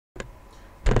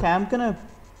Okay, I'm gonna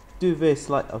do this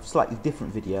like a slightly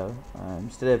different video.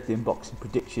 Instead of doing boxing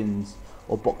predictions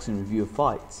or boxing review of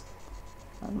fights,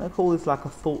 I'm gonna call this like a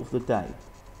thought of the day.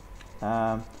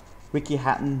 Ricky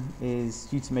Hatton is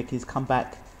due to make his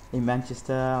comeback in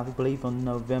Manchester, I believe, on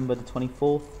November the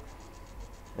 24th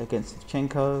against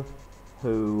Senchenko,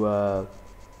 who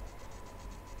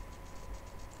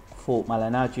fought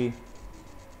Malignaggi.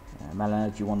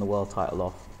 Malignaggi won the world title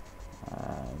off.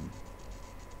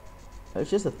 It's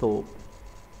just a thought.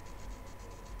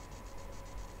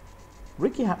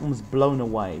 Ricky Hatton was blown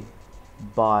away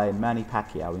by Manny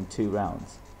Pacquiao in 2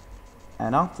 rounds,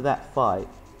 and after that fight,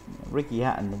 Ricky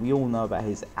Hatton, we all know about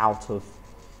his out of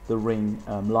the ring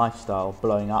lifestyle,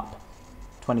 blowing up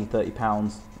 20-30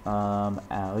 pounds,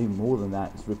 even more than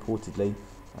that reportedly,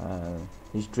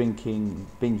 his drinking,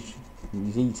 binge,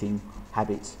 his eating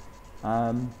habits,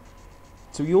 so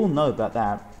we all know about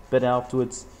that. But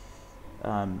afterwards,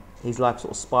 his life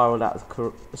sort of spiraled out of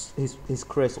his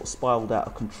career sort of spiraled out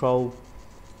of control.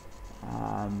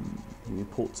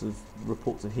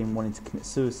 Reports of him wanting to commit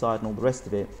suicide and all the rest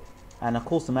of it. And of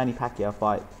course, the Manny Pacquiao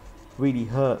fight really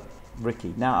hurt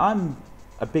Ricky. Now, I'm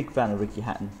a big fan of Ricky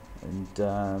Hatton, and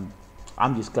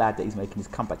I'm just glad that he's making his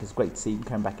comeback. It's great to see him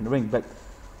coming back in the ring. But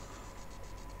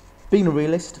being a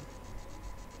realist,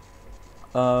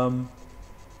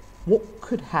 what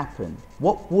could happen?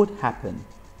 What would happen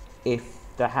if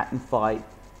the Hatton fight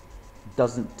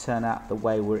doesn't turn out the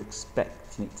way we're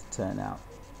expecting it to turn out?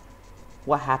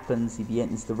 What happens if he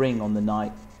enters the ring on the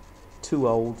night too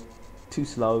old, too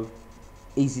slow,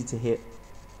 easy to hit,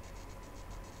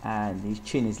 and his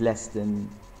chin is less than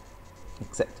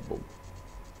acceptable?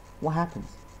 What happens?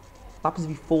 What happens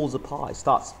if he falls apart? He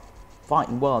starts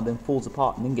fighting well and then falls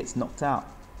apart and then gets knocked out.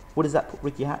 What does that put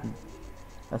Ricky Hatton?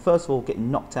 Now, first of all, getting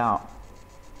knocked out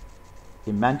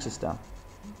in Manchester,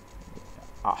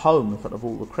 at home in front of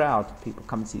all the crowd, people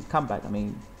come to see his comeback. I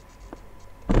mean,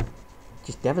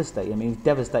 just devastating. I mean, it was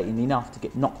devastating enough to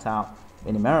get knocked out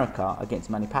in America against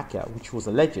Manny Pacquiao, which was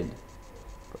a legend,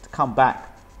 but to come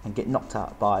back and get knocked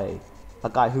out by a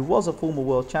guy who was a former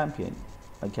world champion,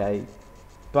 okay,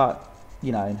 but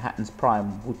you know, in Hatton's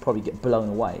prime, would probably get blown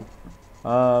away.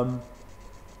 I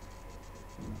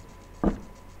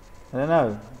don't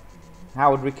know.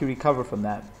 How would Ricky recover from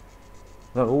that?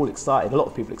 We're all excited. A lot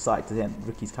of people excited to him.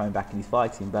 Ricky's coming back and he's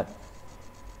fighting, but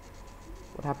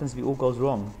what happens if it all goes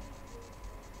wrong?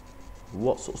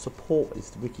 What sort of support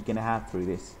is Ricky going to have through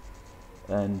this?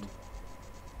 And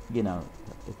you know,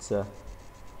 it's a,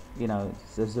 you know,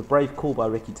 there's a brave call by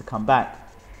Ricky to come back.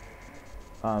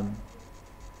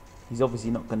 He's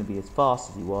obviously not going to be as fast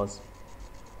as he was.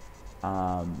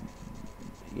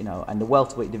 You know, and the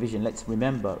welterweight division, let's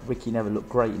remember, Ricky never looked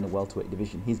great in the welterweight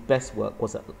division. His best work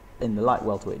was in the light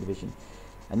welterweight division.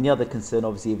 And the other concern,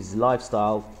 obviously, is his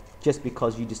lifestyle. Just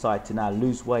because you decide to now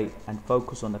lose weight and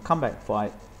focus on the comeback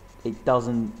fight, it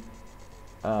doesn't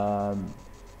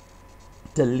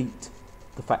delete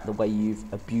the fact the way you've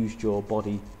abused your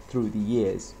body through the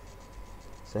years.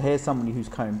 So here's somebody who's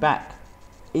coming back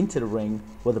into the ring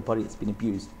with a body that's been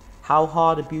abused. How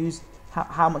hard abused?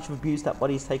 How much of abuse that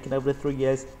body's taken over the 3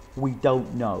 years, we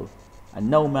don't know. And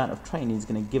no amount of training is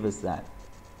going to give us that.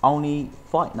 Only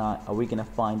fight night are we going to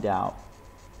find out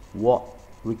what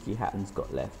Ricky Hatton's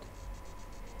got left.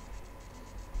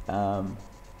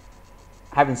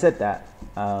 Having said that,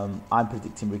 I'm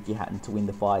predicting Ricky Hatton to win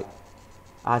the fight,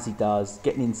 as he does,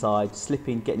 getting inside,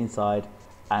 slipping, getting inside,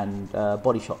 and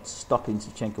body shots stopping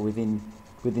Senchenko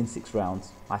within 6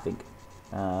 rounds, I think.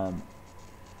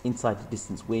 Inside the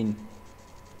distance win.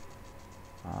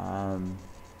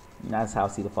 That's how I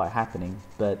see the fight happening.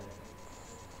 But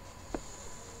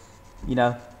you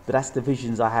know, that's the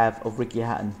visions I have of Ricky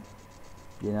Hatton.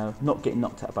 You know, not getting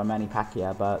knocked out by Manny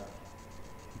Pacquiao, but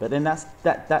then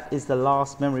that is the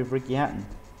last memory of Ricky Hatton.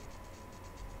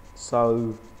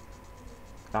 So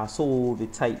I saw the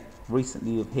tape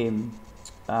recently of him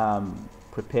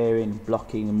preparing,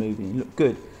 blocking and moving. He looked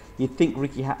good. You'd think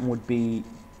Ricky Hatton would be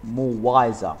more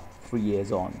wiser 3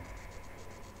 years on,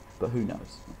 but who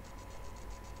knows.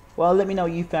 Well, let me know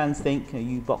what you fans think,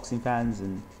 you boxing fans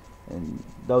and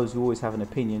those who always have an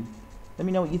opinion. Let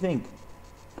me know what you think.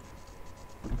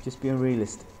 I'm just being a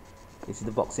realist. This is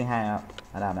the Boxing Hangout,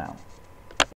 and I'm out.